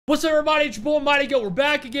What's up, everybody? It's your boy Mighty Goat. We're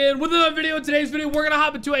back again with another video. In today's video, we're gonna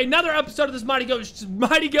hop into another episode of this Mighty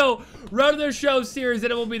Goat Road to the Show series,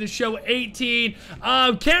 and it will be the show 18.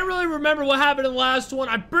 Can't really remember what happened in the last one.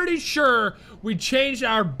 I'm pretty sure we changed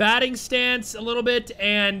our batting stance a little bit,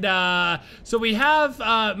 and so we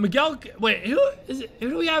have Miguel. Wait, who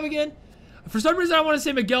do we have again? For some reason, I want to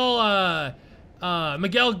say Miguel.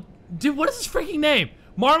 Miguel. Dude, what is his freaking name?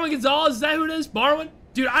 Marwin Gonzalez. Is that who it is? Marwin?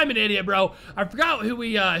 Dude, I'm an idiot, bro. I forgot who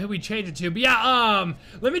we changed it to. But yeah,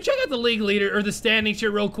 let me check out the league leader or the standings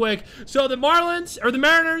here real quick. So the Mariners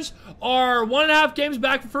are 1.5 games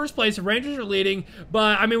back for first place. The Rangers are leading,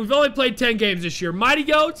 but I mean we've only played 10 games this year. Mighty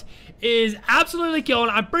Goat is absolutely killing.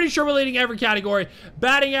 I'm pretty sure we're leading every category.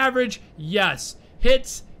 Batting average, yes.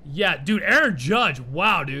 Hits, yeah. Dude, Aaron Judge,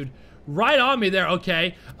 wow, dude. Right on me there,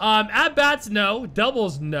 okay. At bats, no.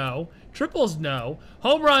 Doubles, no. Triples, no.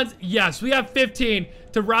 Home runs, yes. We have 15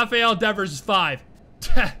 to Rafael Devers' 5.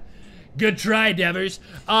 Good try, Devers.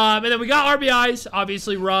 And then we got RBIs,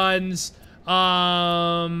 obviously runs,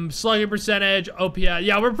 slugging percentage, OPS.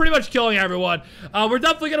 Yeah, we're pretty much killing everyone. We're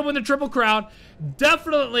definitely going to win the Triple Crown.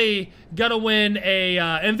 Definitely going to win a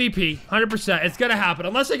MVP, 100%. It's going to happen,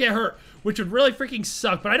 unless I get hurt, which would really freaking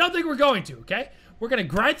suck. But I don't think we're going to, okay? We're going to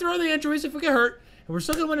grind through all the injuries if we get hurt. And we're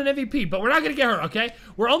still going to win an MVP, but we're not going to get hurt, okay?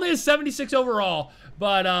 We're only a 76 overall.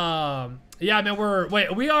 But, yeah, man,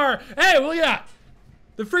 we are, hey, look at that.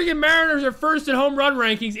 The freaking Mariners are first in home run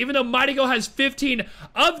rankings, even though Mighty Goat has 15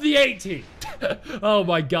 of the 18. Oh,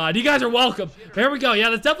 my God. You guys are welcome. There we go.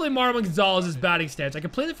 Yeah, that's definitely Marwin Gonzalez's batting stance. I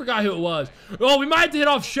completely forgot who it was. Oh, we might have to hit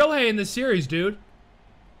off Shohei in this series, dude.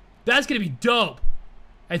 That's going to be dope.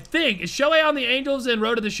 I think. Is Shohei on the Angels in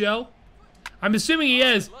Road to the Show? I'm assuming he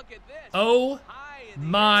is. Oh,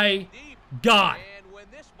 my God.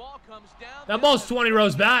 That ball's 20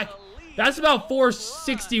 rows back. That's about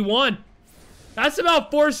 461. That's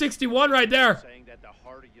about 461 right there.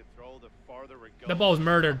 That ball was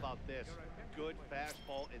murdered.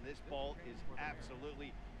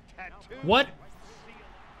 What?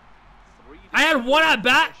 I had one at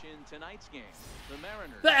bat?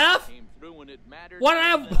 The F? Why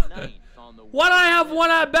did I have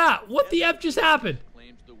one at bat? What the F just happened?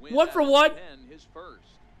 1 for 1?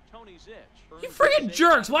 You freaking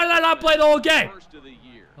jerks. Why did I not play the whole game?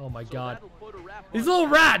 Oh my God. These little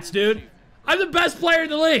rats, dude. I'm the best player in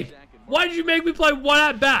the league. Why did you make me play one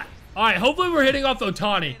at bat? Alright, hopefully we're hitting off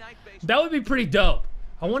Ohtani. That would be pretty dope.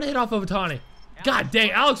 I want to hit off Ohtani. God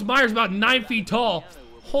dang, Alex Myers about 9 feet tall.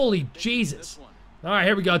 Holy Jesus. Alright,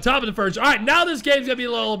 here we go. Top of the first. Alright, now this game's gonna be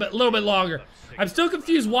a little bit longer. I'm still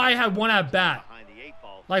confused why I had one at bat.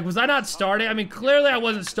 Like, was I not starting? I mean, clearly I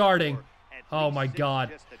wasn't starting. Oh my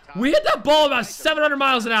God. We hit that ball about 700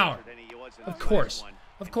 miles an hour. Of course.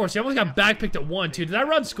 Of course. You almost got backpicked at 1, too. Did that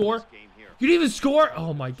run score? You didn't even score?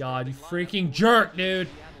 Oh my God. You freaking jerk, dude.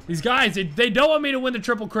 These guys, they don't want me to win the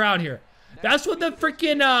Triple Crown here. That's what the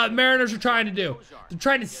freaking Mariners are trying to do. They're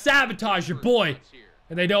trying to sabotage your boy.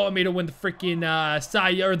 And they don't want me to win the freaking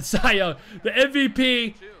the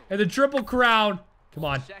MVP and the Triple Crown. Come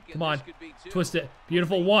on. Come on. Twist it.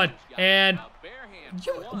 Beautiful one. And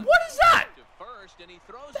what is that?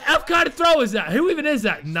 The F kind of throw is that? Who even is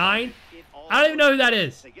that? 9? I don't even know who that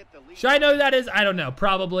is. Should I know who that is? I don't know.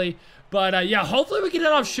 Probably. But, yeah, hopefully we can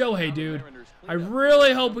hit off Shohei, dude. I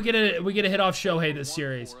really hope we get a hit off Shohei this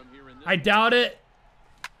series. I doubt it.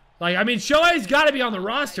 Like, I mean, Shohei's got to be on the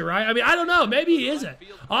roster, right? I mean, I don't know. Maybe he isn't.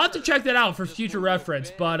 I'll have to check that out for future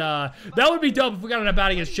reference. But, that would be dope if we got a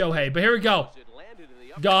bat against Shohei. But here we go.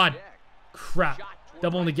 God. Crap.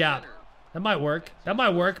 Double in the gap. That might work. That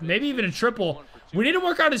might work. Maybe even a triple. We need to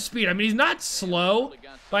work on his speed. I mean, he's not slow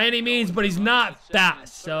by any means, but he's not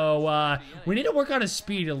fast. So, we need to work on his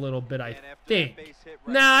speed a little bit, I think.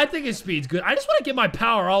 Nah, I think his speed's good. I just want to get my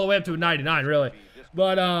power all the way up to a 99, really.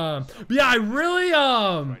 But yeah, I really,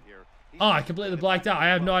 oh, I completely blacked out. I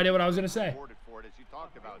have no idea what I was going to say.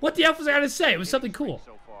 What the F was I going to say? It was something cool.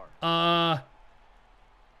 Come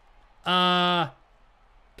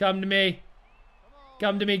to me.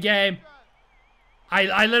 Come to me, game.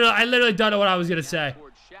 I literally don't know what I was gonna say.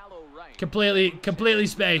 Completely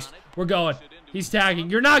spaced. We're going. He's tagging.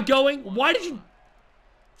 You're not going. Why did you?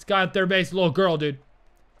 This guy on third base, little girl, dude.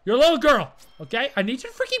 You're a little girl. Okay. I need you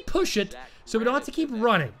to freaking push it so we don't have to keep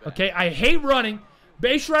running. Okay. I hate running.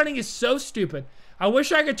 Base running is so stupid. I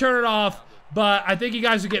wish I could turn it off, but I think you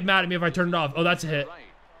guys would get mad at me if I turn it off. Oh, that's a hit.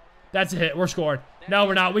 That's a hit. We're scoring. No,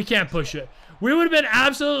 we're not. We can't push it. We would have been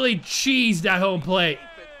absolutely cheesed at home plate.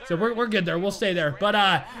 So we're good there. We'll stay there. But,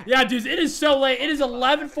 yeah, dudes, it is so late. It is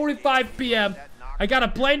 11:45 p.m. I got a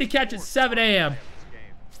plane to catch at 7 a.m.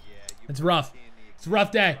 It's rough. It's a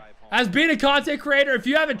rough day. As being a content creator, if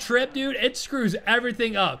you have a trip, dude, it screws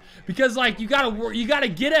everything up. Because, like, you gotta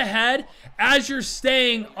get ahead as you're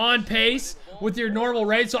staying on pace with your normal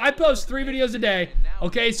rate. So I post 3 videos a day,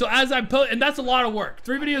 okay? So as I post, and that's a lot of work.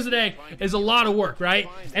 3 videos a day is a lot of work, right?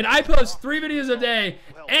 And I post 3 videos a day,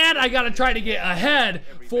 and I gotta try to get ahead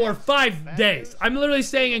for 5 days. I'm literally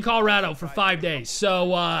staying in Colorado for 5 days.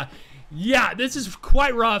 So, yeah, this is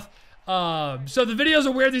quite rough. So the videos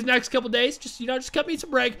are weird these next couple days. Just cut me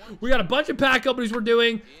some break. We got a bunch of pack openings we're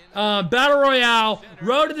doing. Battle Royale,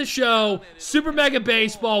 Road to the Show, Super Mega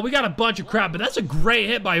Baseball. We got a bunch of crap, but that's a great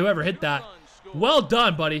hit by whoever hit that. Well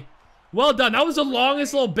done, buddy. Well done. That was the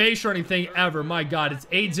longest little base running thing ever. My God, it's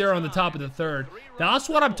 8-0 on the top of the 3rd. That's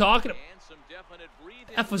what I'm talking about.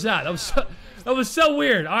 F was that? That was so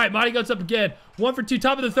weird. All right, Mighty Goat's up again. 1 for 2,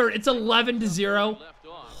 top of the 3rd. It's 11-0.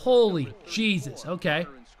 Holy Jesus. Okay.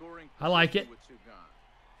 I like it.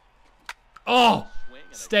 Oh,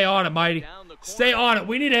 stay on it, Mighty. Stay on it.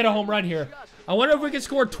 We need to hit a home run here. I wonder if we can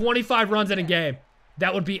score 25 runs in a game.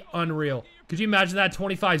 That would be unreal. Could you imagine that?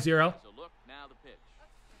 25-0.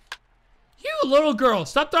 You little girl.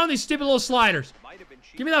 Stop throwing these stupid little sliders.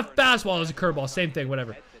 Give me that fastball. There's a curveball. Same thing,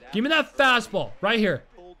 whatever. Give me that fastball. Right here.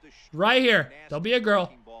 Right here. Don't be a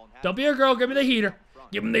girl. Don't be a girl. Give me the heater.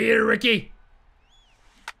 Give him the heater, Ricky.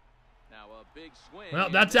 Well,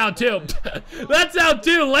 that's out too. That's out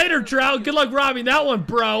too. Later, Trout. Good luck robbing that one,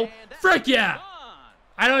 bro. Frick yeah.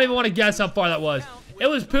 I don't even want to guess how far that was. It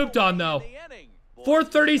was pooped on, though.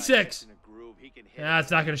 436. Nah,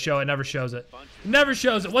 it's not going to show it. It never shows it. It never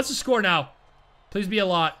shows it. What's the score now? Please be a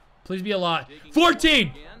lot. Please be a lot.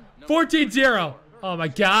 14. 14-0. Oh, my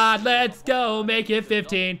God. Let's go. Make it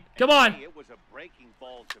 15. Come on.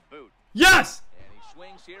 Yes.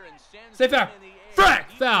 Stay fair. Frick.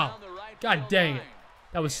 Foul. God dang it.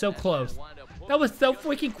 That was so close. That was so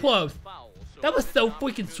freaking close. That was so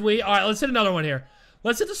freaking sweet. All right, let's hit another one here.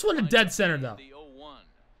 Let's hit this one to dead center, though.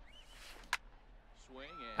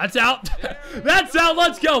 That's out. That's out.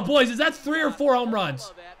 Let's go, boys. Is that 3 or 4 home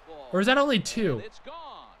runs? Or is that only 2?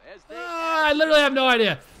 I literally have no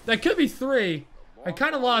idea. That could be 3. I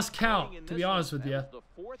kind of lost count, to be honest with you.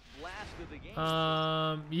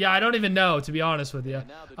 Yeah, I don't even know, to be honest with you.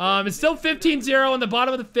 It's still 15-0 on the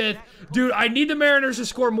bottom of the 5th. Dude, I need the Mariners to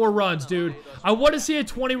score more runs, dude. I want to see a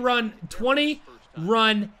 20-run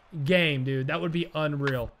game, dude. That would be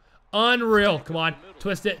unreal. Unreal. Come on.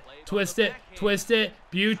 Twist it. Twist it. Twist it.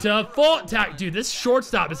 Beautiful. Attack. Dude, this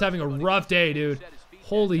shortstop is having a rough day, dude.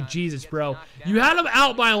 Holy Jesus, bro. You had him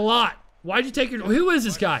out by a lot. Why'd you take your... Who is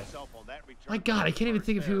this guy? My God, I can't even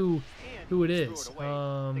think of who it is. Yeah,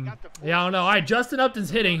 I don't know. All right, Justin Upton's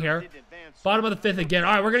hitting here. Bottom of the 5th again.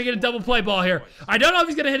 All right, we're going to get a double play ball here. I don't know if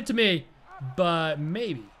he's going to hit it to me, but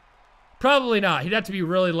maybe. Probably not. He'd have to be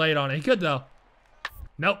really late on it. He could, though.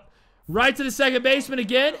 Nope. Right to the second baseman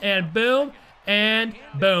again, and boom, and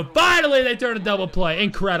boom. Finally, they turn a double play.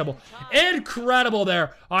 Incredible. Incredible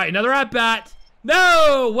there. All right, another at-bat.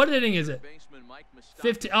 No! What inning is it?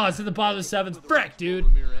 15. Oh, it's at the bottom of the 7th. Frick, dude.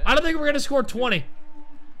 I don't think we're going to score 20.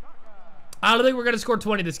 I don't think we're going to score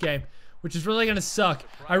 20 this game, which is really going to suck.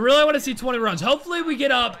 I really want to see 20 runs. Hopefully, we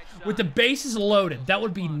get up with the bases loaded. That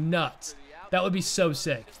would be nuts. That would be so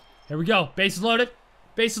sick. Here we go. Bases loaded.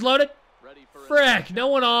 Bases loaded. Frick. No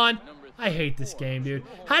one on. I hate this game, dude.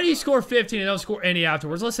 How do you score 15 and don't score any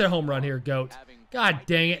afterwards? Let's hit a home run here, GOAT. God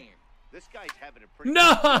dang it.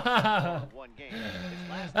 No!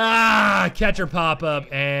 Catcher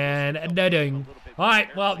pop-up and no-ding. All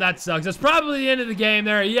right, well, that sucks. That's probably the end of the game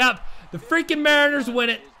there. Yep, the freaking Mariners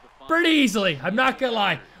win it pretty easily. I'm not going to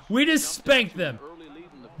lie. We just spanked them.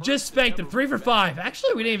 Just spanked them. 3 for 5.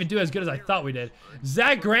 Actually, we didn't even do as good as I thought we did.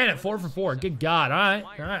 Zach Grant at 4 for 4. Good God. All right.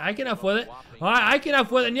 All right. I can F with it. All right. I can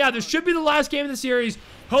F with it. And yeah, this should be the last game of the series.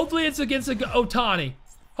 Hopefully, it's against Ohtani.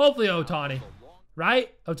 Hopefully, Ohtani.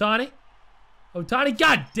 Right? Ohtani? Ohtani?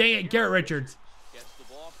 God dang it. Garrett Richards.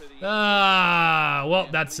 Well,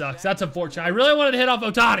 that sucks. That's unfortunate. I really wanted to hit off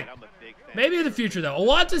Ohtani. Maybe in the future, though.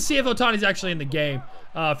 We'll have to see if Ohtani's actually in the game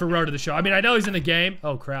for Road to the Show. I mean, I know he's in the game.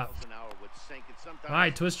 Oh, crap. All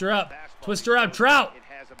right, twist her up. Twist her up. Trout.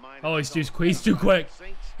 Oh, he's too quick. He's too quick.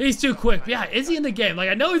 He's too quick. Yeah, is he in the game? Like,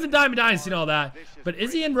 I know he's in Diamond Dynasty and all that, but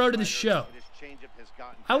is he in Road to the Show?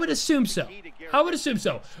 I would assume so. I would assume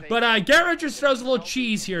so. But Garrett Richards throws a little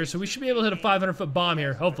cheese here, so we should be able to hit a 500-foot bomb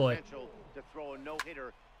here, hopefully.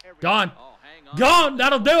 Gone. Gone.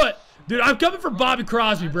 That'll do it. Dude, I'm coming for Bobby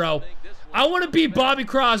Crosby, bro. I want to beat Bobby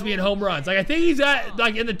Crosby in home runs. Like, I think he's at,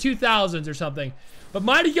 like, in the 2000s or something. But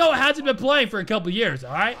Mighty Go hasn't been playing for a couple years,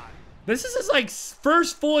 all right? This is his, like,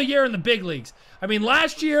 first full year in the big leagues. I mean,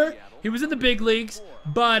 last year, he was in the big leagues,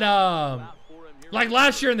 but, Like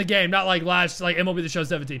last year in the game, not like MLB The Show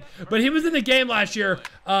 17. But he was in the game last year,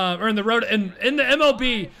 or in the road in the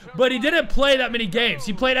MLB, but he didn't play that many games.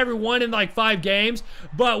 He played every one in like 5 games.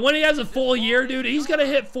 But when he has a full year, dude, he's gonna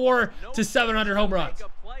hit 400 to 700 home runs.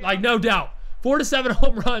 Like no doubt. 4 to 7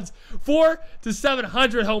 home runs. 4 to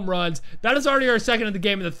 700 home runs. That is already our second of the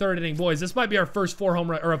game in the 3rd inning, boys. This might be our first 4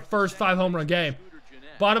 home run or a first 5 home run game.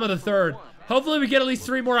 Bottom of the 3rd. Hopefully we get at least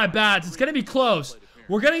 3 more at bats. It's gonna be close.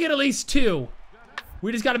 We're gonna get at least 2.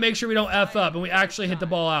 We just got to make sure we don't F up and we actually hit the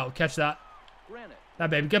ball out. Catch that. That,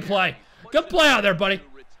 baby. Good play. Good play out there, buddy.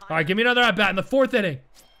 All right, give me another at-bat in the 4th inning.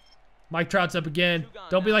 Mike Trout's up again.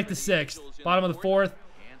 Don't be like the 6th. Bottom of the 4th.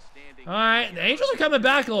 All right, the Angels are coming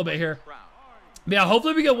back a little bit here. But yeah,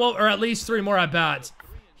 hopefully we get 1 or at least 3 more at-bats.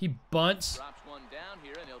 He bunts.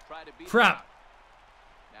 Crap.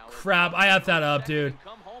 Crap, I F'd that up, dude.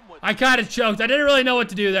 I kind of choked. I didn't really know what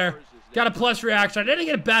to do there. Got a plus reaction. I didn't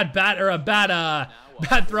get a bad bat or a bad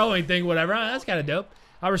throwing thing, whatever. That's kind of dope.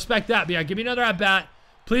 I respect that. But yeah, give me another at bat.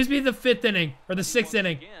 Please be the 5th inning or the 6th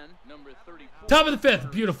inning. Top of the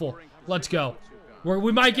 5th. Beautiful. Let's go.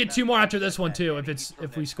 We might get 2 more after this one too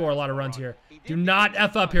if we score a lot of runs here. Do not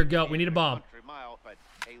F up here, goat. We need a bomb.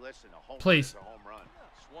 Please.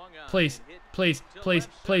 Please. Please. Please.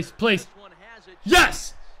 Please. Please.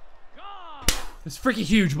 Yes! It's freaking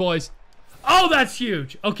huge, boys. Oh, that's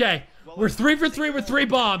huge. Okay. We're 3 for 3 with 3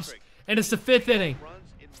 bombs, and it's the 5th inning.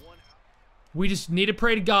 We just need to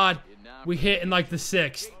pray to God we hit in like the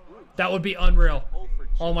 6th. That would be unreal.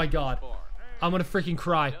 Oh my God. I'm gonna freaking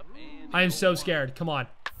cry. I am so scared. Come on.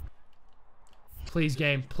 Please,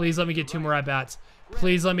 game. Please let me get 2 more at-bats.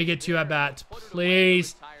 Please let me get 2 at-bats.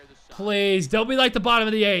 Please. Please. Don't be like the bottom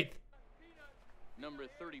of the 8th.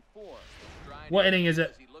 What inning is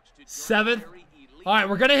it? 7th? All right,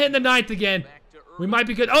 we're gonna hit in the 9th again. We might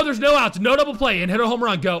be good. Oh, there's no outs. No double play. And hit a home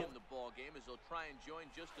run. Go.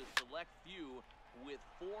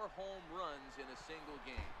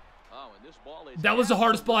 That was the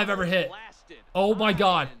hardest ball I've ever hit. Oh, my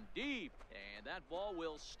God.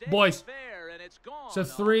 Boys. So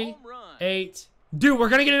 3, 8. Dude, we're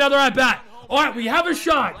going to get another at-bat. All right, we have a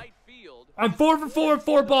shot. I'm 4 for 4 with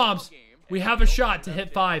 4 bombs. We have a shot to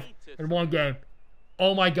hit 5 in 1 game.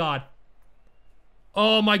 Oh, my God.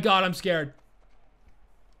 Oh, my God. I'm scared.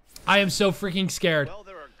 I am so freaking scared.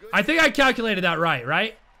 I think I calculated that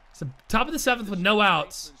right? So top of the 7th with no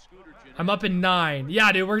outs. I'm up in 9.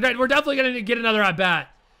 Yeah, dude, we're definitely going to get another at-bat.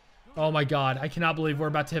 Oh, my God. I cannot believe we're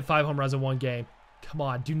about to hit 5 home runs in 1 game. Come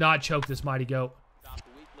on. Do not choke this, Mighty Goat.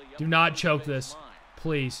 Do not choke this.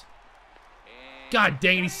 Please. God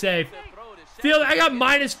dang it, he's safe. I got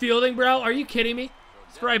minus fielding, bro. Are you kidding me?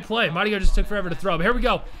 That's where I play. Mighty Goat just took forever to throw. But here we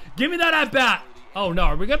go. Give me that at-bat. Oh, no.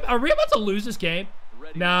 Are we about to lose this game?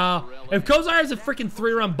 No. If Kozar has a freaking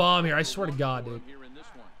 3-run bomb here, I swear to God, dude.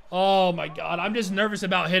 Oh, my God. I'm just nervous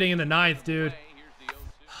about hitting in the 9th, dude.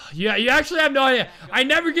 Yeah, you actually have no idea. I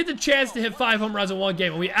never get the chance to hit 5 home runs in 1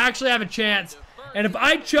 game, and we actually have a chance. And if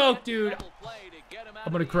I choke, dude,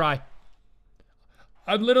 I'm going to cry.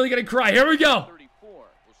 I'm literally going to cry. Here we go.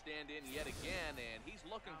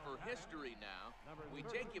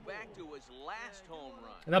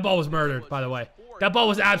 And that ball was murdered, by the way. That ball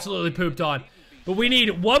was absolutely pooped on. But we need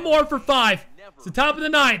 1 more for 5. It's the top of the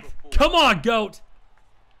 9th. Come on, GOAT.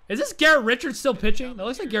 Is this Garrett Richards still pitching? That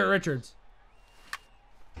looks like Garrett Richards.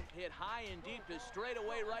 Hit high and deep to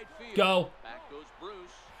straightaway right field. Go. Back goes Bruce.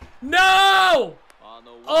 No!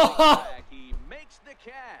 Oh! He makes the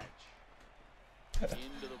catch.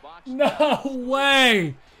 Into the box. No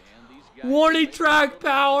way! Warning track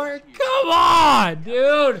power. Come on,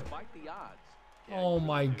 dude. Oh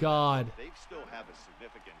my God.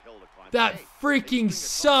 That freaking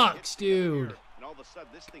sucks, dude.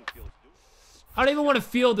 I don't even want to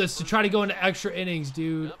field this to try to go into extra innings,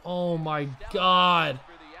 dude. Oh my God.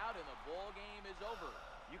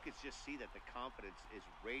 You can just see that the confidence is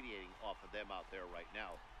radiating off of them out there right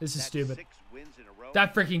now. This is stupid.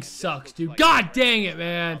 That freaking sucks, dude. God dang it,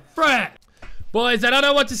 man. Fret. Boys, I don't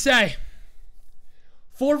know what to say.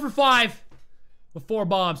 4 for 5 with 4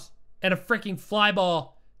 bombs and a freaking fly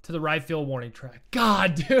ball to the right field warning track.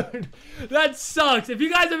 God, dude, that sucks. If you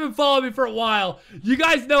guys have been following me for a while, you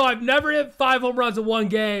guys know I've never hit 5 home runs in 1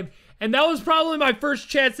 game, and that was probably my first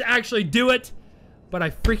chance to actually do it, but I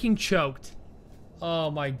freaking choked. Oh,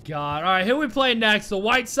 my God. All right, who are we playing next? The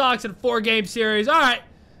White Sox in a 4-game series. All right,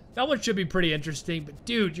 that one should be pretty interesting, but,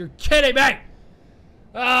 dude, you're kidding me.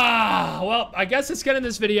 Well, I guess it's getting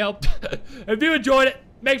this video. If you enjoyed it,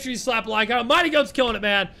 make sure you slap a like on it. Mighty Goat's killing it,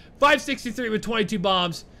 man. 563 with 22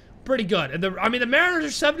 bombs. Pretty good. And the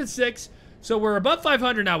Mariners are 7-6, so we're above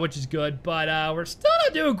 500 now, which is good, but we're still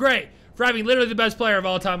not doing great. for having literally the best player of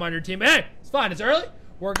all time on your team. Hey, it's fine. It's early.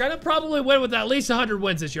 We're going to probably win with at least 100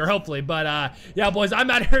 wins this year, hopefully. But, yeah, boys, I'm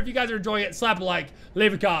out of here. If you guys are enjoying it, slap a like,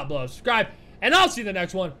 leave a comment below, subscribe, and I'll see you in the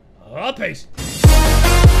next one. Peace.